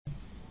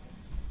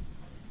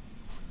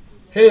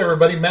Hey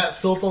everybody, Matt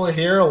Siltala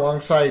here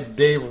alongside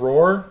Dave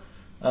Rohr.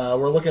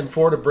 We're looking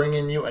forward to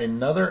bringing you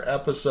another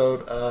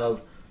episode of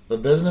the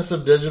Business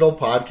of Digital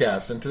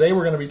podcast. And today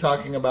we're going to be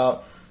talking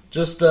about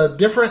just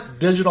different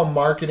digital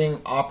marketing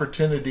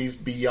opportunities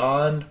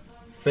beyond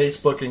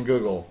Facebook and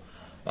Google.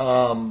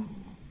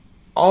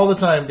 All the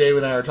time Dave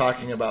and I are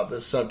talking about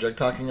this subject,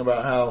 talking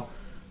about how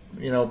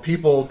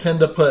people tend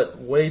to put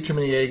way too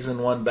many eggs in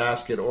one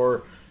basket,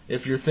 or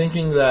if you're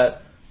thinking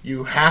that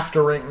you have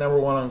to rank number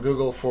one on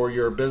Google for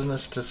your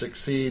business to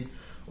succeed,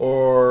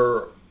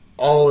 or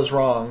all is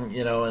wrong,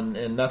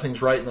 and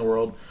nothing's right in the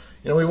world.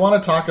 We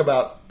want to talk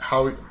about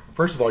how,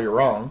 first of all, you're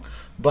wrong,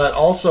 but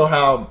also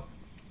how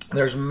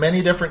there's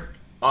many different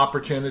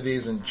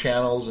opportunities and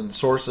channels and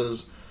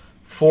sources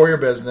for your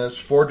business,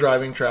 for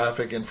driving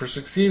traffic, and for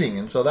succeeding.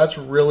 And so that's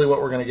really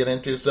what we're going to get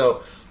into.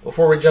 So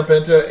before we jump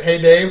into it,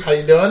 hey Dave, how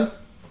you doing?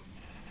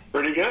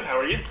 Pretty good. How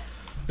are you?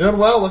 Doing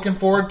well. Looking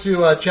forward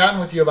to chatting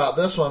with you about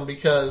this one,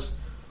 because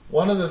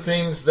one of the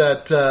things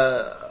that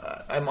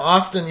I'm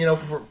often,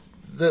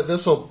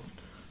 this will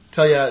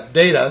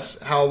date us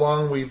how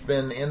long we've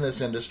been in this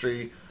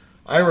industry.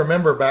 I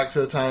remember back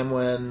to a time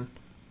when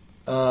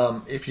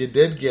if you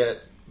did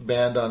get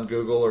banned on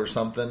Google or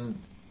something,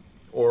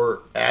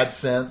 or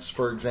AdSense,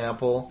 for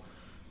example,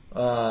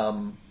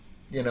 that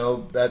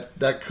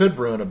could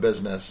ruin a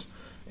business.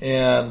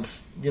 And,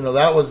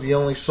 that was the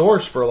only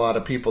source for a lot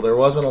of people. There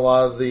wasn't a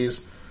lot of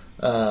these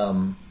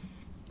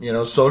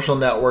social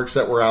networks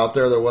that were out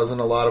there. There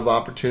wasn't a lot of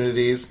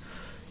opportunities.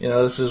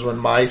 This is when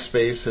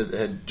MySpace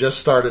had just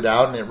started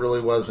out, and it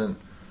really wasn't,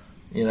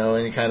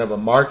 any kind of a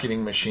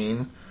marketing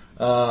machine.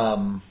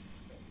 And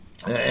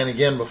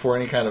again, before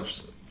any kind of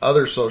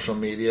other social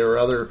media or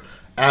other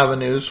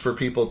avenues for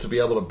people to be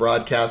able to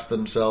broadcast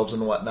themselves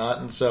and whatnot.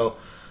 And so,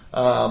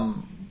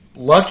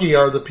 lucky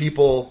are the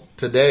people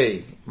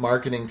today,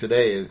 marketing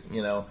today.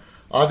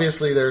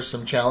 Obviously there's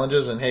some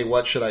challenges, and hey,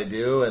 what should I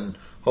do? And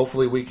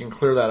hopefully we can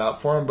clear that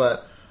up for them.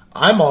 But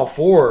I'm all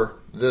for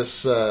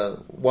this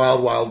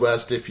wild, wild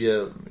west, if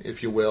you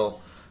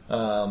will,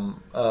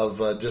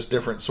 of just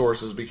different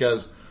sources,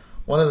 because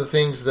one of the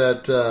things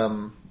that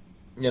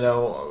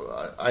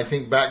I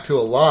think back to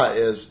a lot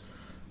is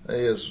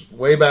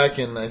way back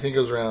in, I think it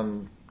was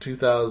around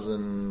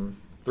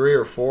 2003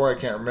 or 4, I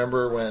can't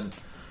remember, when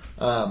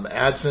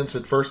AdSense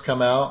had first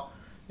come out,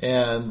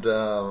 and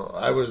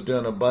I was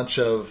doing a bunch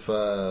of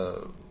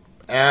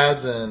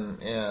ads,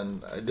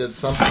 and I did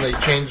something. They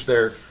changed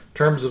their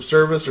terms of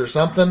service or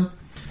something,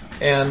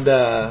 and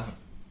I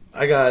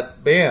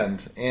got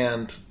banned,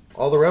 and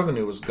all the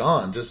revenue was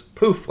gone, just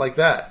poof, like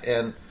that.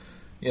 And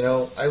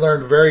I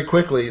learned very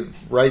quickly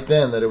right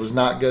then that it was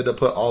not good to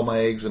put all my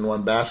eggs in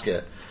one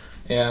basket.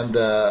 And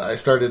I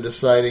started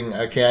deciding,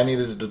 okay, I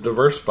needed to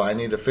diversify. I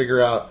needed to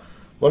figure out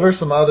what are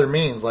some other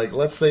means. Like,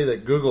 let's say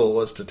that Google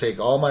was to take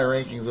all my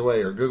rankings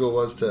away, or Google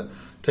was to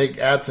take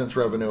AdSense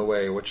revenue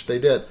away, which they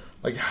did.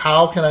 Like,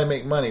 how can I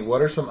make money?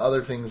 What are some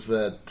other things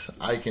that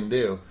I can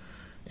do?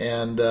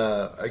 And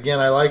again,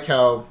 I like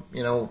how,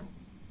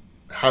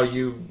 how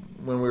you,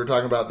 when we were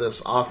talking about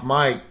this off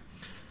mic,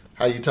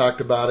 how you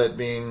talked about it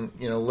being,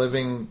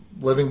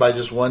 living by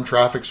just one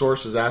traffic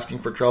source is asking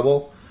for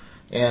trouble.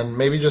 And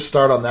maybe just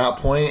start on that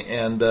point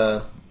and,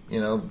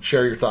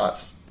 share your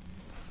thoughts.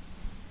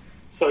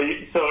 So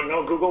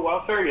no Google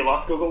welfare? You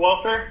lost Google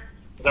welfare?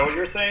 Is that what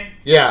you're saying?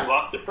 Yeah. You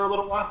lost it for a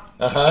little while?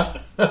 Uh-huh.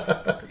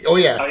 Oh,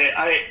 yeah.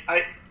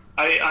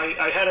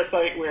 I had a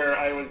site where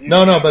I was using...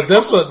 No, but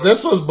this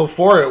was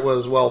before it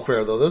was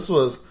welfare, though. This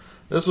was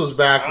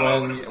back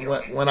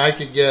when I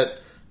can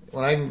get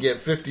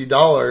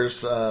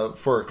 $50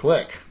 for a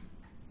click.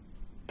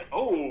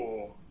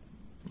 Oh.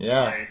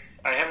 Yeah.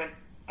 Nice. I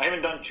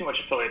haven't done too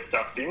much affiliate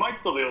stuff, so you might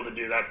still be able to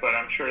do that, but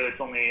I'm sure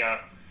it's only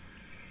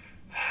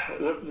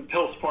the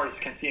Pill Sports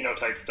casino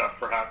type stuff,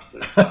 perhaps,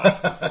 is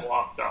some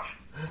law stuff.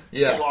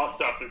 Yeah. Some law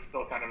stuff is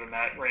still kind of in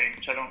that range,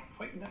 which I don't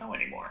quite know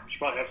anymore. We should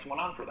probably have someone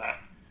on for that.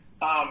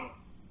 I've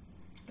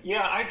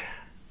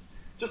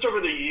just over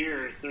the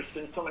years, there's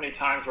been so many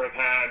times where I've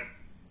had,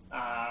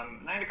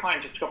 and I had a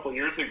client just a couple of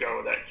years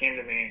ago that came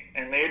to me,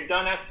 and they had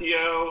done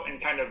SEO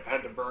and kind of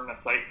had to burn a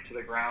site to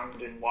the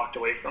ground and walked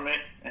away from it,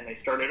 and they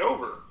started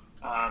over.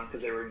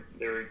 Because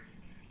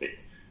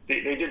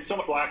they did so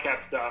much black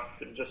hat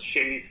stuff and just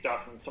shady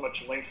stuff and so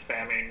much link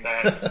spamming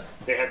that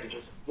they had to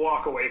just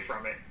walk away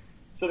from it.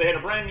 So they had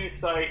a brand new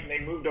site and they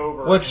moved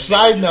over. Which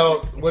side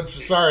note,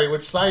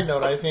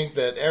 I think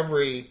that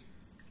every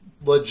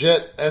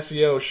legit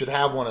SEO should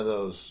have one of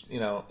those,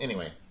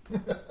 anyway.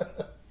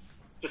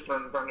 Just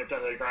burn it to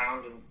the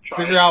ground and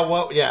try Figure out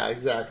what, yeah,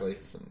 exactly.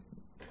 So,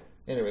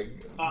 anyway,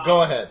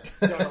 go ahead.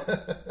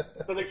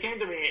 So they came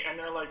to me and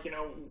they're like,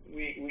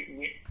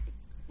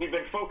 we've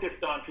been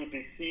focused on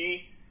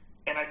PPC,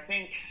 and I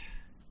think,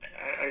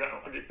 I don't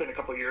know, it's been a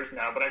couple of years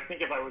now, but I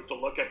think if I was to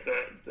look at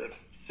the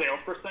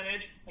sales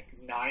percentage, like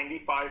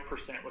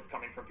 95% was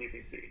coming from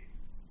PPC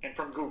and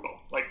from Google.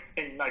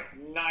 And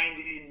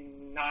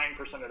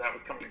 99% of that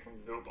was coming from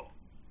Google,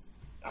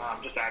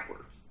 just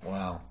AdWords.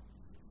 Wow.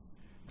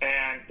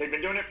 And they've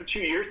been doing it for 2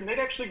 years, and they'd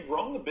actually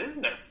grown the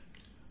business.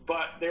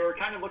 But they were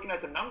kind of looking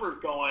at the numbers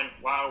going,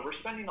 wow, we're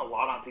spending a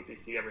lot on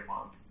PPC every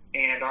month,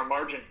 and our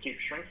margins keep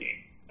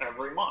shrinking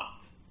every month.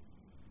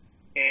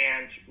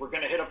 And we're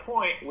going to hit a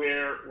point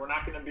where we're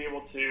not going to be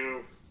able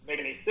to make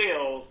any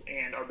sales,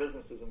 and our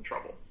business is in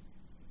trouble.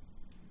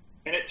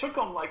 And it took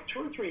them like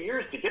 2 or 3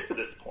 years to get to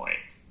this point.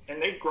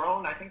 And they've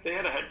grown. I think they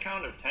had a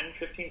headcount of 10,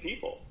 15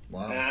 people.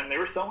 Wow. And they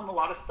were selling a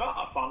lot of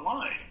stuff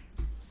online.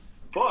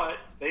 But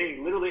they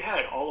literally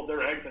had all of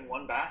their eggs in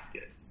one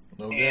basket.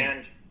 Okay.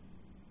 And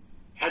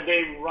had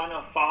they run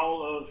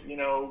afoul of,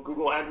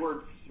 Google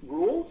AdWords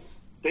rules,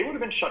 they would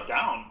have been shut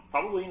down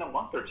probably in a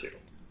month or two.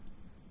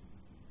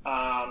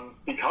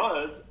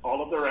 Because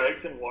all of their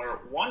eggs in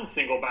one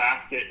single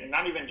basket, and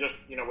not even just,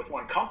 with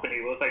one company,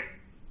 it was like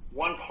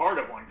one part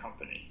of one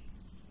company.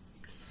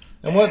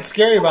 And what's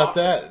scary about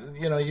that,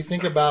 you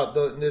think about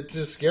it's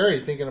just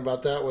scary thinking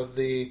about that with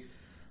the,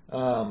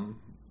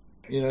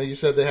 you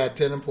said they had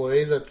 10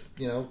 employees. That's,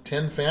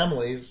 10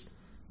 families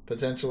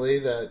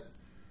potentially that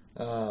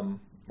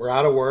were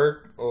out of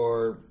work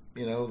or,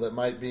 that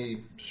might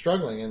be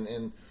struggling.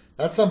 And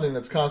that's something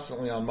that's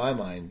constantly on my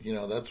mind.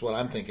 That's what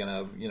I'm thinking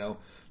of.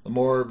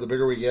 The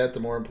bigger we get, the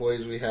more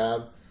employees we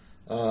have,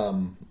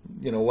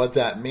 what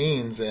that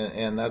means.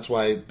 And that's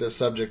why this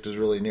subject is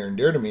really near and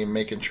dear to me,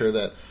 making sure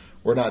that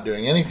we're not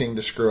doing anything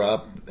to screw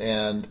up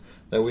and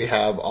that we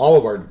have all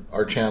of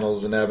our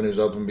channels and avenues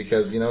open,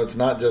 because, it's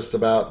not just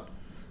about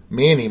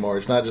me anymore.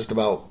 It's not just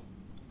about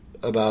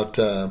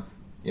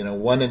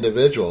one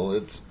individual.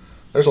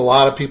 There's a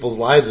lot of people's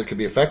lives that could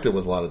be affected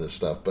with a lot of this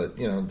stuff. But,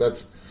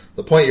 that's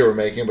the point you were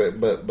making,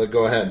 but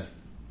go ahead.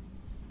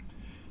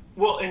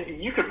 Well,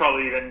 and you could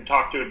probably even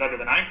talk to it better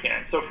than I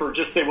can. So for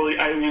just say,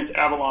 I use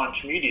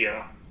Avalanche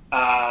Media,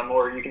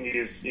 or you can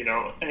use,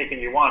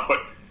 anything you want.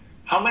 But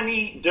how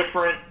many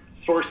different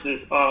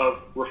sources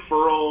of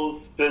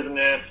referrals,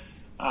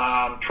 business,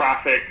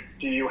 traffic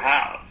do you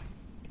have?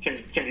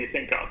 Can you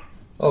think of?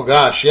 Oh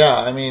gosh, yeah.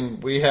 I mean,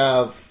 we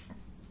have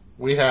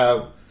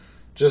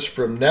just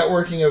from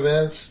networking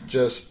events,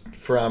 just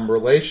from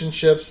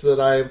relationships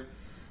that I've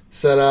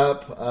set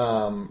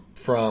up,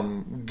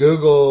 from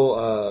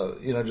Google,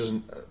 just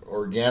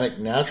organic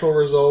natural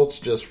results,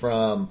 just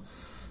from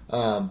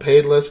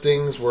paid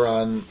listings. We're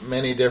on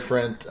many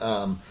different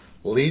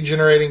lead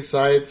generating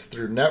sites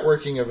through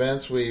networking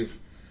events. I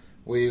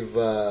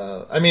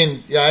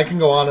can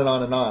go on and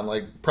on and on.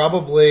 Like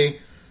probably,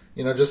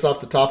 just off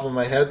the top of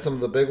my head, some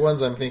of the big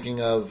ones, I'm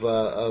thinking of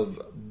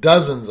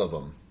dozens of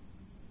them.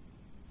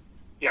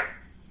 Yeah.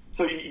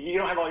 So you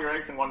don't have all your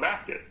eggs in one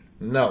basket.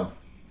 No,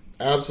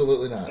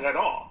 absolutely not. Not at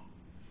all.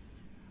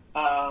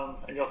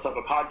 And you also have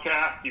a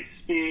podcast. You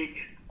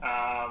speak,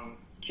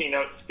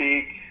 keynote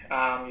speak.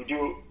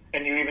 You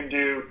even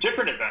do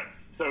different events.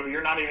 So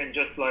you're not even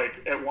just like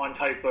at one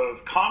type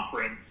of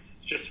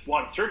conference, just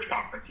one search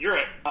conference. You're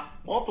at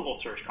multiple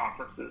search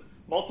conferences,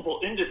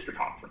 multiple industry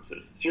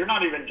conferences. So you're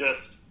not even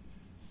just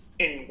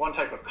in one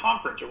type of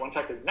conference or one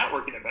type of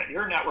networking event.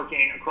 You're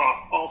networking across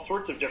all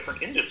sorts of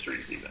different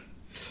industries even.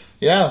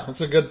 Yeah,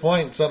 that's a good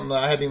point. Something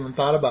that I hadn't even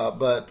thought about.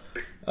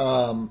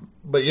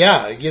 But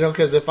yeah,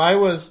 because if I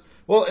was,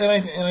 and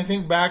I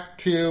think back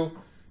to,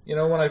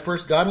 when I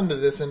first got into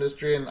this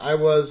industry, and I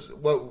was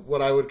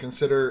what I would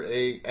consider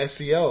a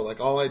SEO.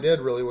 Like all I did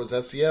really was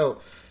SEO.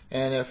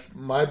 And if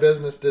my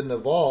business didn't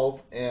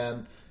evolve,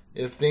 and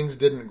if things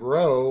didn't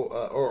grow,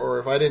 or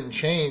if I didn't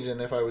change,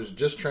 and if I was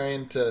just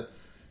trying to,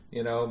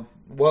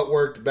 what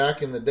worked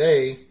back in the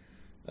day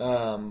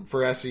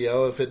for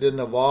SEO, if it didn't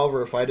evolve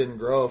or if I didn't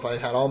grow, if I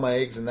had all my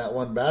eggs in that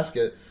one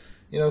basket,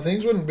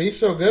 things wouldn't be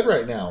so good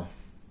right now.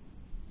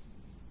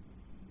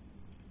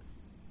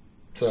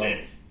 So.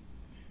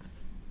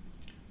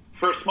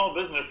 For a small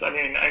business,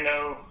 I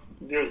know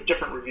there's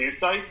different review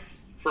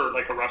sites for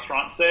like a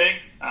restaurant, say.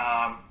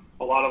 A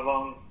lot of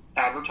them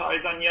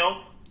advertise on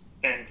Yelp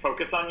and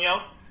focus on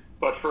Yelp.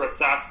 But for a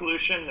SaaS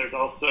solution, there's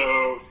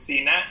also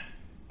CNET,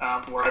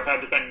 where I've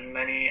had to spend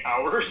many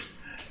hours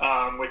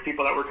with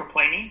people that were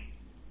complaining.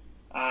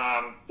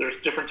 There's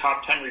different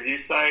top 10 review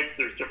sites.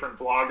 There's different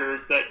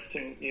bloggers that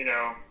can,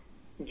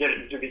 get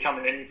it to become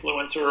an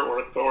influencer or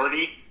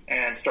authority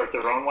and start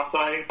their own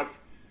website.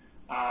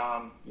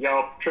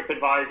 Yelp,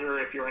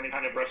 TripAdvisor, if you're any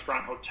kind of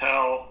restaurant,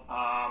 hotel,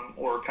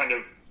 or kind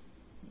of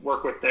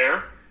work with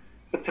there.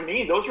 But to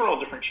me, those are all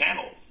different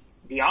channels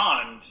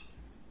beyond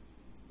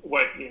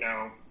what,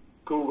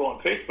 Google and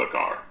Facebook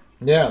are.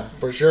 Yeah,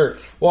 for sure.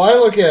 Well, I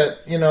look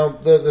at,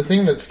 the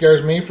thing that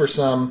scares me for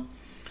some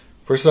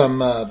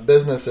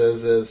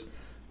businesses is,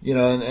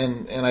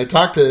 and I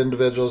talk to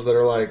individuals that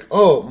are like,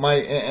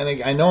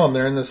 and I know them,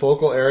 they're in this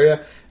local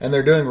area and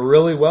they're doing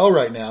really well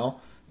right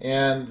now.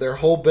 And their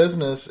whole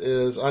business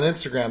is on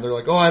Instagram. They're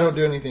like, I don't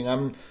do anything.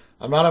 I'm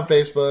not on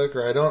Facebook,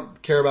 or I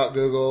don't care about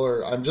Google,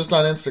 or I'm just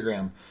on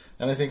Instagram.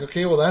 And I think,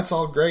 okay, well, that's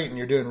all great, and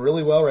you're doing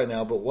really well right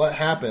now. But what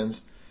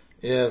happens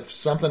if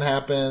something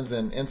happens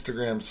and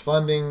Instagram's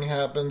funding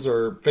happens,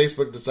 or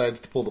Facebook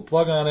decides to pull the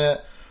plug on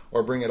it,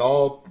 or bring it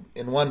all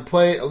in one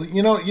place?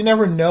 You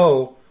never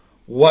know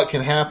what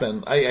can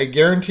happen. I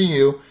guarantee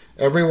you,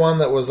 everyone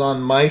that was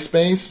on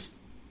MySpace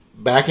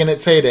back in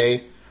its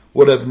heyday,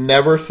 would have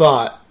never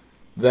thought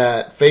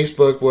that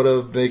Facebook would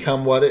have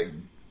become what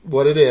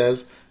it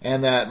is,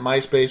 and that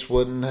MySpace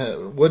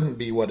wouldn't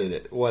be what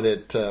it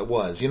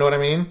was. You know what I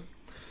mean?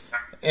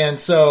 And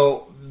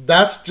so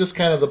that's just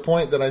kind of the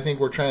point that I think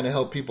we're trying to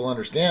help people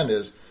understand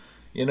is,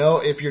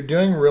 if you're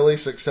doing really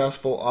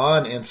successful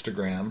on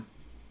Instagram,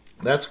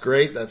 that's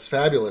great, that's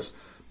fabulous,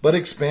 but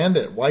expand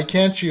it. Why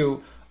can't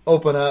you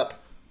open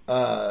up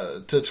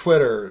to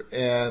Twitter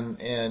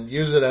and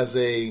use it as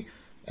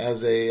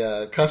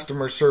a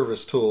customer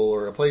service tool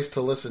or a place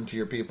to listen to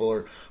your people?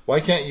 Or why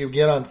can't you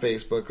get on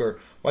Facebook? Or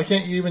why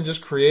can't you even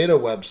just create a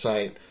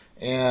website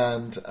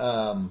and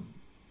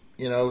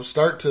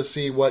start to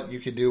see what you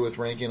could do with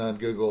ranking on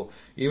Google,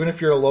 even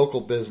if you're a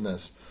local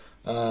business.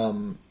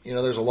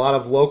 There's a lot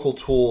of local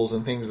tools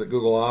and things that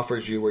Google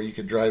offers you where you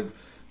could drive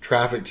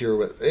traffic to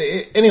your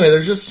anyway,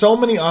 there's just so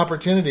many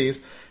opportunities,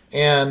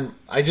 and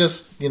I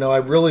just, I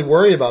really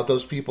worry about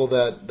those people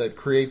that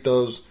create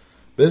those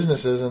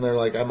businesses and they're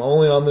like, I'm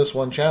only on this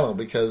one channel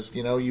because,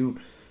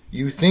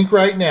 you think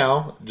right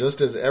now,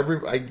 just as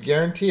I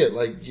guarantee it,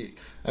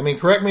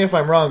 correct me if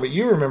I'm wrong, but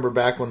you remember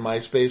back when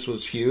MySpace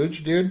was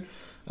huge, dude.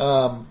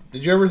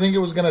 Did you ever think it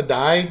was going to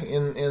die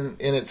in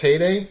its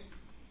heyday?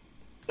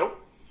 Nope,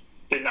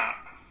 did not.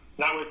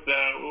 Not with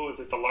what was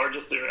it? The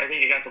largest. I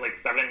think it got to like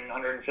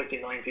 750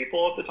 million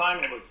people at the time,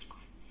 and it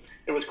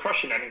was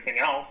crushing anything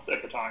else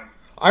at the time.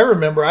 I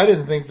remember I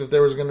didn't think that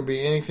there was going to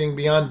be anything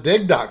beyond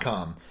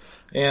Dig.com,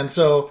 and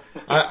so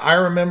I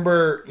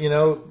remember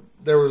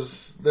there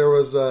was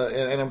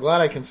and I'm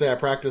glad I can say I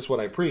practice what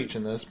I preach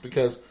in this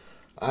because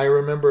I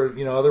remember,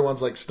 other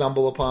ones like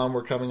Stumble Upon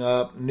were coming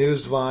up.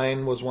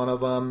 Newsvine was one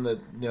of them that,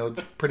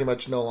 it's pretty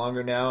much no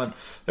longer now. And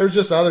there's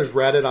just others,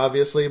 Reddit,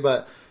 obviously.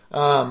 But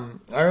I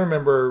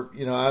remember,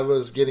 I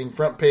was getting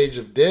front page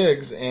of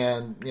Digs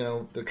and,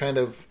 the kind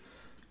of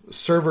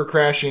server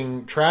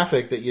crashing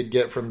traffic that you'd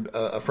get from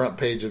a front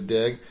page of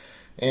Dig.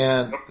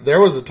 And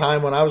there was a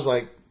time when I was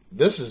like,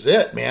 this is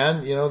it, man.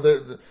 And I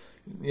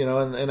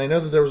know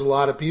that there was a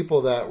lot of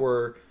people that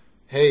were,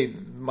 hey,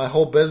 my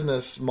whole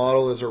business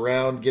model is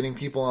around getting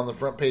people on the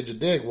front page of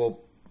Dig. Well,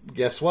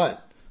 guess what?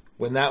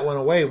 When that went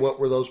away, what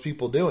were those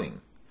people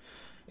doing?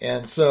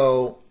 And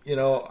so,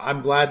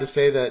 I'm glad to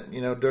say that,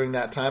 during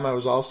that time I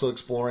was also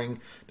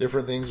exploring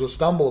different things with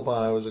Stumble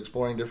Upon. I was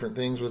exploring different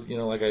things with,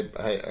 like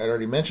I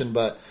already mentioned.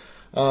 But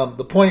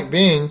the point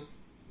being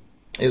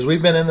is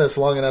we've been in this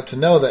long enough to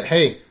know that,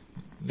 hey,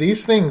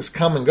 these things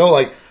come and go.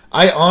 Like,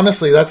 I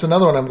honestly, that's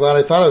another one. I'm glad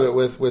I thought of it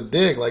with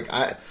Dig.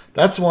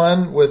 That's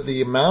one with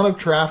the amount of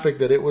traffic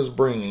that it was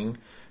bringing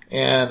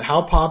and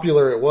how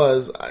popular it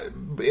was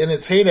in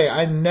its heyday.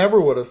 I never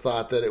would have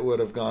thought that it would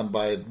have gone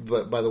by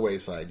the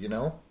wayside.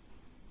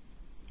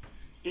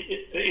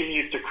 It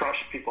used to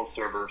crush people's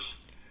servers,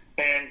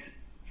 and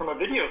from a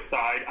video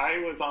side, I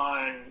was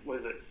on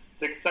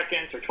 6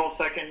 seconds or 12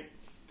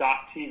 seconds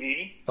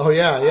 .tv. Oh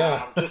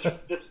yeah.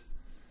 Just.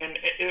 And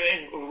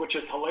which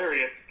is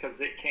hilarious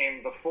because it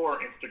came before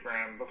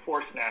Instagram,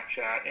 before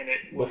Snapchat, and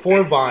it was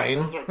before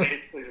Vine. Those are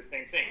basically the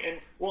same thing. And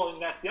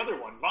that's the other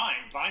one, Vine.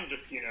 Vine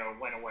just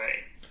went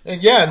away.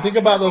 And think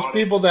about those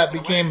people that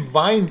became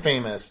Vine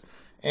famous.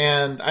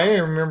 And I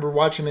remember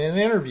watching an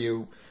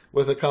interview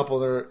with a couple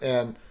there,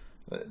 and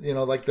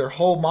their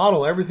whole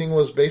model, everything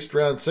was based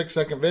around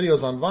 6-second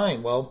videos on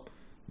Vine. Well,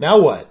 now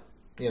what?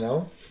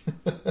 Yeah.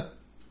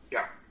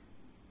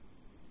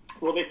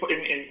 Well, they put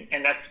in,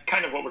 and that's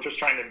kind of what we're just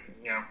trying to,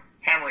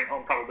 hammering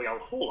home probably a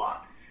whole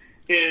lot,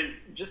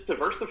 is just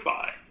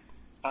diversify.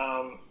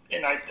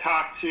 And I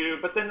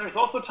but then there's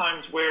also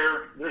times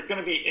where there's going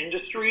to be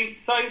industry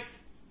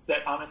sites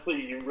that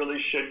honestly you really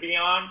should be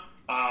on.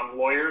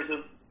 Lawyers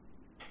is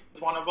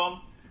one of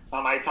them.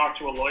 I talked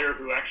to a lawyer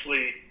who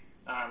actually,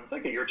 it's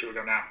like a year or two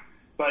ago now,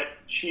 but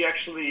she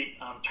actually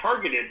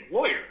targeted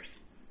lawyers.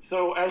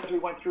 So as we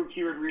went through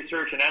keyword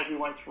research and as we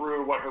went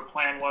through what her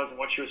plan was and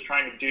what she was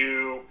trying to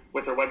do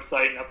with her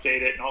website and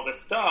update it and all this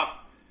stuff,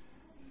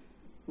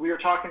 we were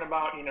talking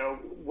about,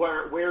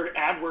 where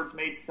AdWords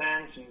made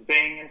sense and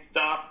Bing and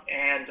stuff.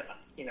 And,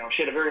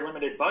 she had a very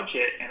limited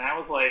budget. And I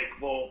was like,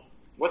 well,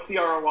 what's the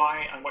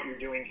ROI on what you're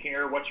doing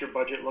here? What's your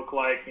budget look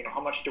like? How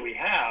much do we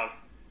have?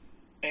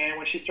 And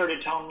when she started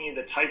telling me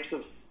the types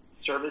of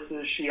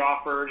services she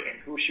offered and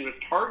who she was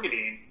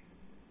targeting,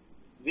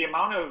 the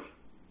amount of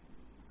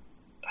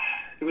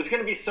it was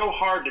going to be so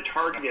hard to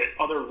target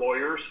other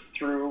lawyers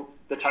through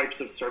the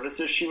types of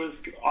services she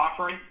was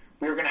offering.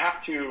 We were going to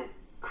have to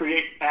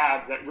create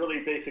ads that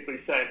really basically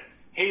said,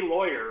 hey,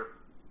 lawyer,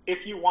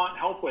 if you want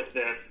help with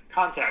this,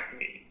 contact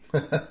me.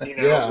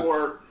 Yeah.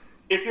 Or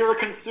if you're a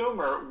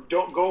consumer,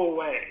 don't go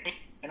away.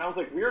 And I was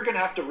like, we're going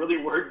to have to really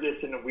word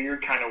this in a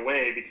weird kind of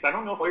way because I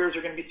don't know if lawyers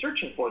are going to be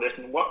searching for this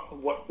and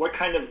what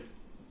kind of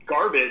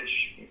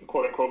garbage,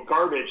 quote unquote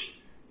garbage,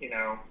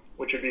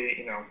 which would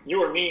be,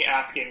 you or me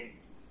asking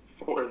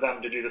for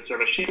them to do the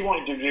service. She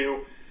wanted to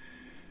do,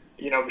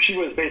 she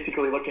was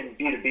basically looking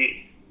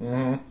B2B.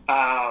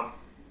 Mm-hmm.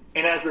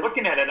 And as we're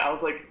looking at it, I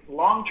was like,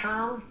 long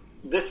term,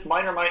 this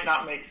might or might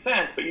not make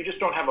sense, but you just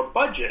don't have a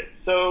budget.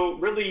 So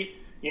really,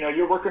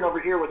 you're working over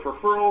here with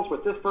referrals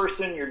with this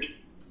person, you're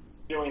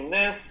doing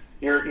this,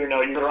 you're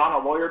on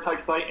a lawyer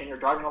type site and you're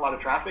driving a lot of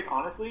traffic.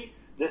 Honestly,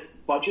 this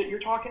budget you're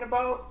talking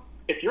about,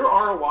 if your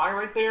ROI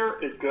right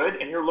there is good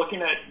and you're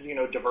looking at,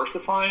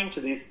 diversifying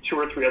to these 2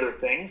 or 3 other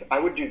things, I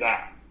would do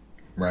that.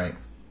 Right.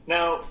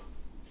 Now,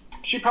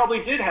 she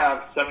probably did have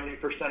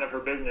 70% of her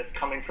business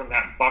coming from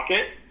that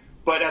bucket,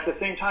 but at the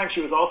same time,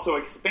 she was also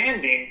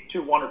expanding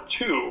to 1 or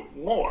 2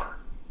 more.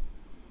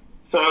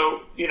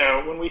 So,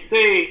 when we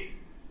say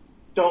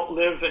don't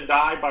live and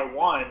die by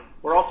one,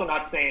 we're also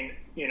not saying,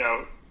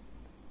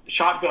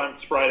 shotgun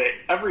spread it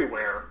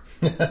everywhere,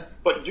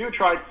 but do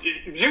try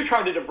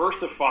to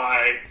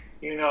diversify,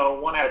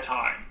 one at a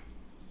time,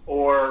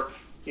 or,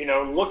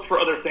 look for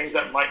other things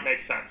that might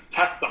make sense.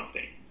 Test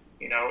something.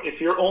 If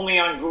you're only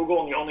on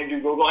Google and you only do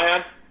Google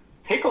ads,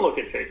 take a look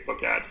at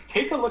Facebook ads.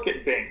 Take a look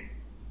at Bing.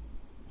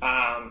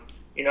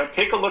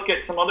 Take a look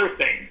at some other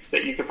things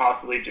that you could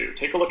possibly do.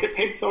 Take a look at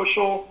paid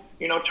social,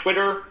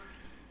 Twitter.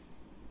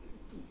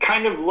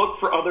 Kind of look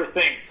for other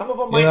things. Some of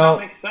them might not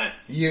make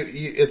sense.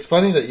 It's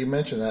funny that you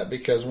mentioned that,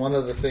 because one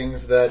of the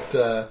things that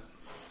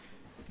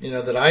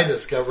that I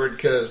discovered,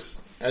 because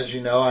as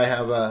you know, I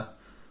have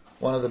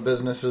one of the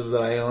businesses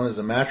that I own is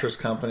a mattress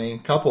company, a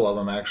couple of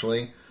them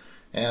actually,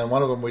 and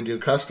one of them we do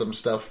custom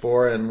stuff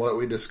for. And what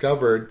we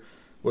discovered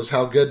was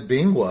how good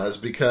Bing was,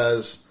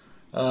 because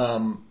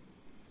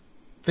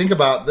think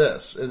about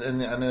this,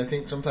 and I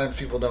think sometimes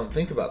people don't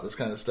think about this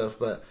kind of stuff,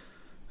 but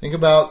think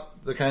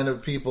about the kind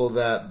of people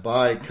that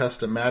buy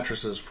custom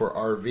mattresses for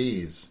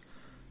RVs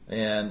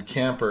and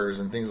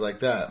campers and things like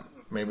that.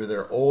 Maybe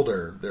they're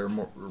older, they're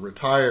more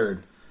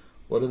retired.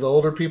 What do the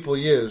older people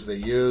use? They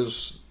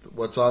use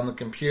what's on the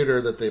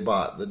computer that they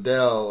bought, the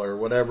Dell or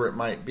whatever it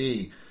might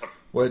be,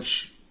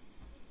 which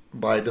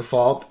by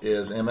default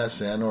is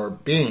MSN or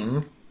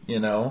Bing,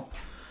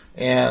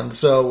 And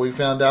so we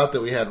found out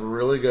that we had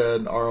really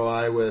good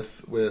ROI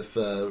with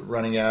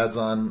running ads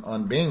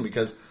on Bing,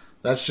 because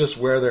that's just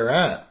where they're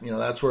at.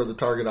 That's where the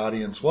target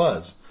audience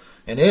was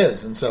and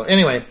is. And so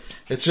anyway,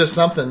 it's just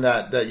something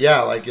that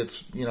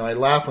it's, I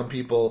laugh when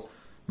people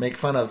make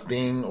fun of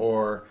Bing,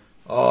 or,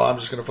 oh, I'm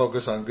just going to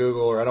focus on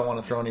Google, or I don't want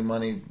to throw any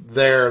money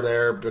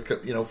there, because,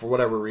 for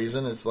whatever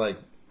reason. It's like,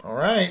 all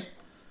right,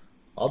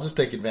 I'll just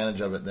take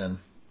advantage of it then.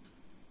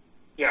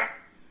 Yeah.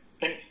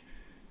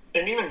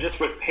 And even just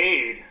with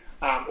paid,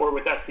 or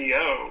with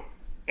SEO,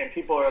 and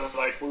people are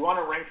like, we want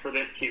to rank for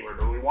this keyword,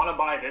 or we want to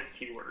buy this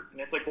keyword. And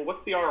it's like, well,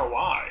 what's the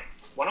ROI?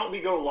 Why don't we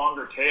go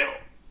longer tail?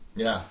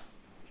 Yeah.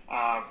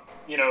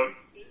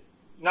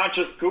 Not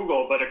just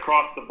Google, but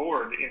across the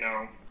board,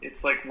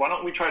 it's like, why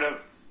don't we try to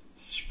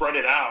spread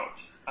it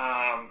out?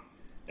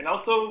 And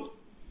also,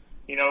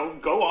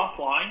 go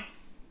offline.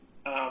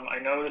 I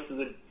know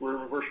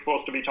we're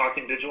supposed to be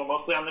talking digital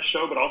mostly on this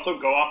show, but also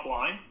go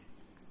offline.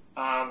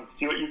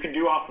 See what you can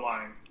do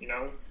offline.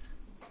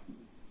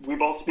 We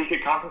both speak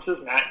at conferences.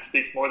 Matt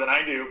speaks more than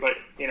I do, but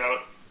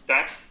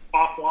that's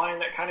offline.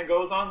 That kind of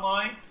goes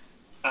online.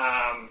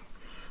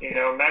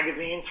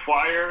 Magazines,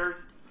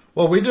 flyers.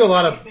 Well, we do a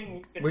lot of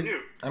we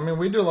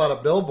do a lot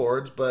of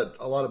billboards, but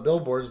a lot of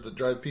billboards that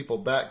drive people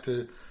back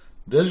to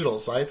digital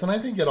sites, and I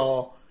think it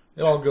all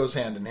goes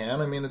hand in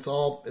hand. I mean, it's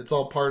all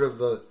part of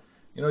the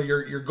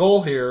your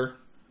goal here.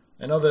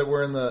 I know that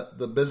we're in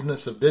the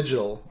business of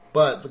digital,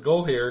 but the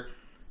goal here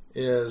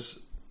is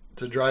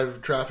to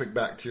drive traffic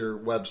back to your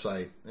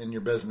website and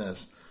your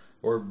business,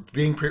 or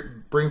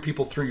bring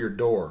people through your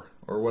door,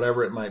 or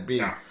whatever it might be.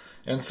 Yeah.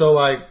 And so,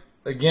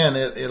 again,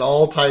 it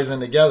all ties in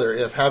together.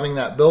 If having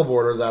that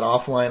billboard or that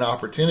offline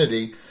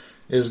opportunity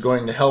is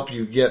going to help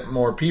you get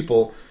more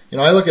people,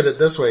 I look at it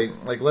this way.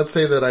 Like, let's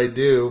say that I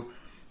do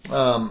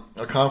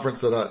a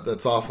conference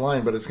that's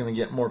offline, but it's going to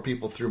get more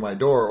people through my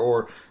door.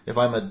 Or if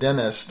I'm a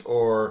dentist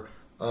or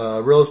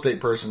a real estate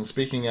person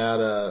speaking at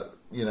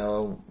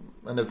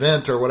an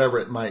event or whatever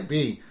it might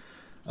be,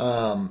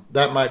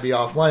 that might be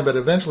offline, but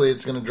eventually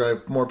it's going to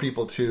drive more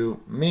people to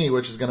me,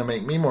 which is going to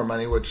make me more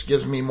money, which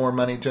gives me more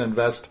money to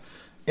invest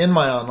in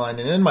my online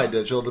and in my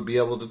digital to be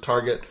able to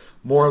target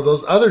more of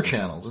those other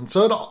channels. And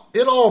so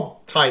it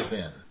all ties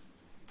in.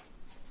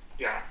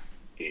 Yeah.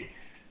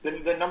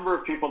 The number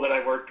of people that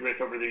I've worked with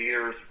over the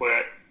years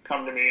would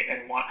come to me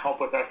and want help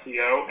with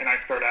SEO, and I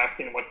start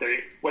asking what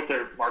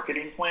their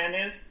marketing plan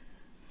is,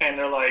 and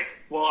they're like,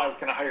 well, I was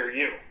going to hire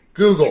you.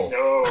 Google. Like,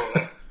 no,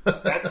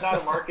 that's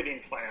not a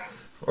marketing plan.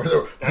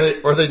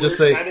 Or they just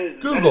say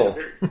Google.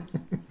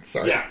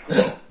 Sorry. Yeah.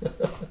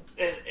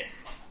 And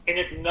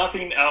if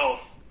nothing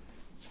else,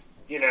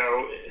 if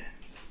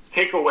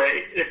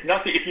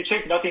you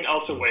take nothing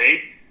else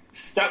away,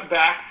 step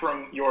back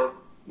from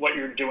what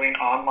you're doing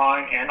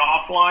online and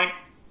offline,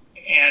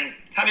 and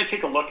kind of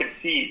take a look and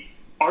see,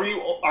 are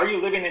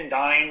you living and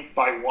dying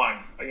by one?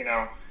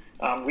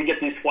 We get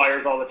these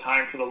flyers all the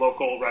time for the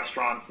local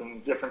restaurants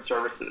and different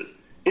services.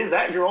 Is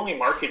that your only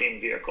marketing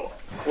vehicle?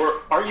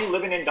 Or are you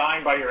living and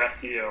dying by your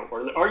SEO?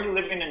 Or are you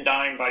living and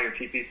dying by your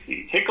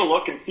PPC? Take a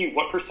look and see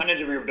what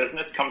percentage of your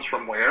business comes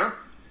from where,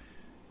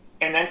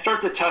 and then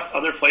start to test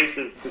other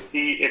places to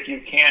see if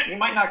you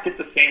might not get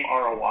the same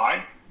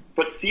ROI,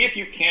 but see if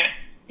you can't,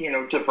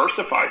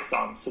 diversify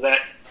some so that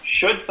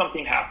should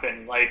something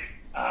happen, like,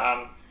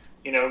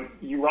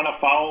 you run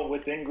afoul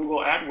within Google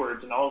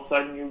AdWords and all of a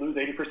sudden you lose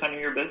 80%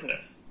 of your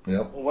business.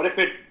 Yep. Well, what if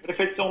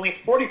it's only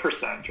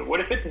 40%, or what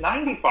if it's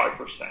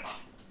 95%?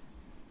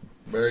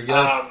 Very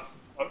good.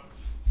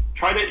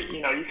 Try to,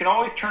 you can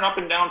always turn up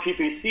and down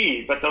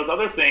PPC, but those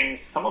other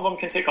things, some of them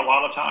can take a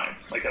lot of time,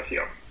 like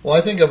SEO. Well,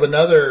 I think of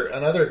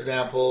another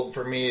example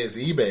for me is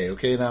eBay.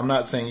 Okay, now I'm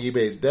not saying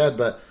eBay's dead,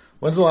 but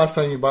when's the last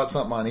time you bought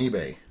something on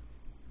eBay?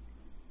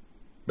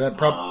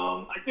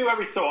 I do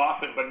every so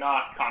often, but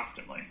not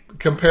constantly.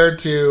 Compared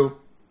to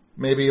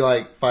maybe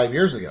like 5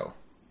 years ago.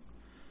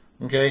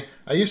 Okay,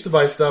 I used to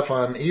buy stuff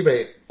on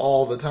eBay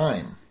all the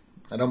time.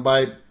 I don't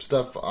buy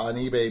stuff on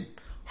eBay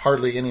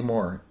hardly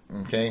anymore.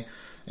 Okay,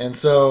 and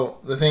so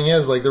the thing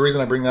is, like, the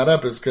reason I bring that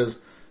up is because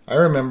I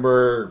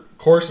remember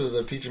courses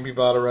of teaching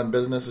people how to run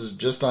businesses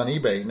just on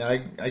eBay. Now,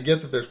 I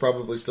get that there's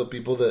probably still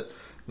people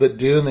that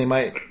do, and they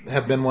might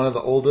have been one of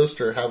the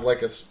oldest or have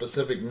like a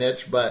specific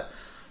niche, but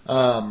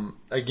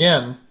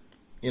again,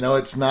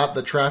 it's not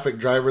the traffic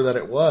driver that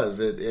it was.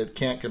 It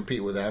can't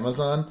compete with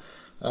Amazon.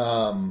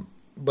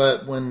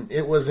 But when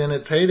it was in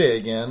its heyday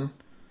again,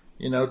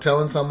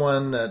 telling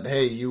someone that,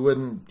 hey, you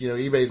wouldn't,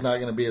 eBay's not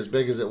going to be as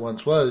big as it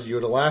once was, you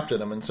would have laughed at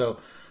them. And so,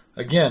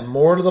 again,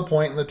 more to the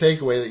point in the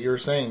takeaway that you were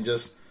saying,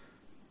 just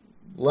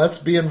let's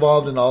be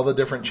involved in all the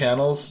different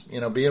channels,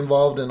 be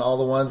involved in all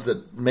the ones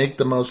that make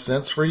the most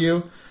sense for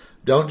you.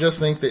 Don't just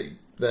think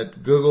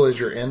that Google is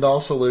your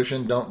end-all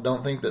solution.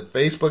 Don't think that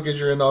Facebook is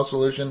your end-all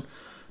solution.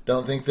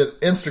 Don't think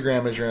that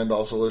Instagram is your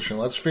end-all solution.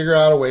 Let's figure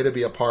out a way to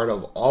be a part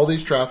of all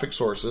these traffic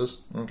sources,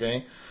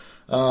 okay?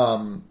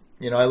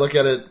 I look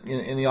at it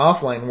in the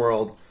offline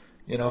world.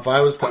 If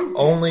I was to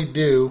only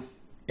do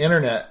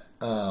internet,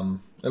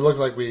 it looks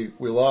like we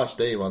lost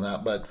Dave on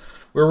that, but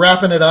we're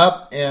wrapping it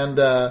up, and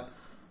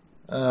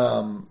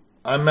I'm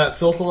Matt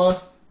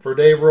Siltala for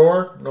Dave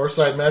Rohr,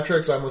 Northside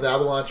Metrics. I'm with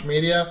Avalanche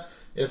Media.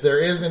 If there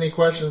is any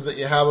questions that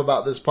you have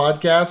about this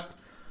podcast,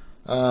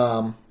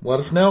 let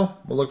us know.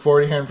 We'll look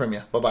forward to hearing from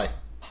you. Bye-bye.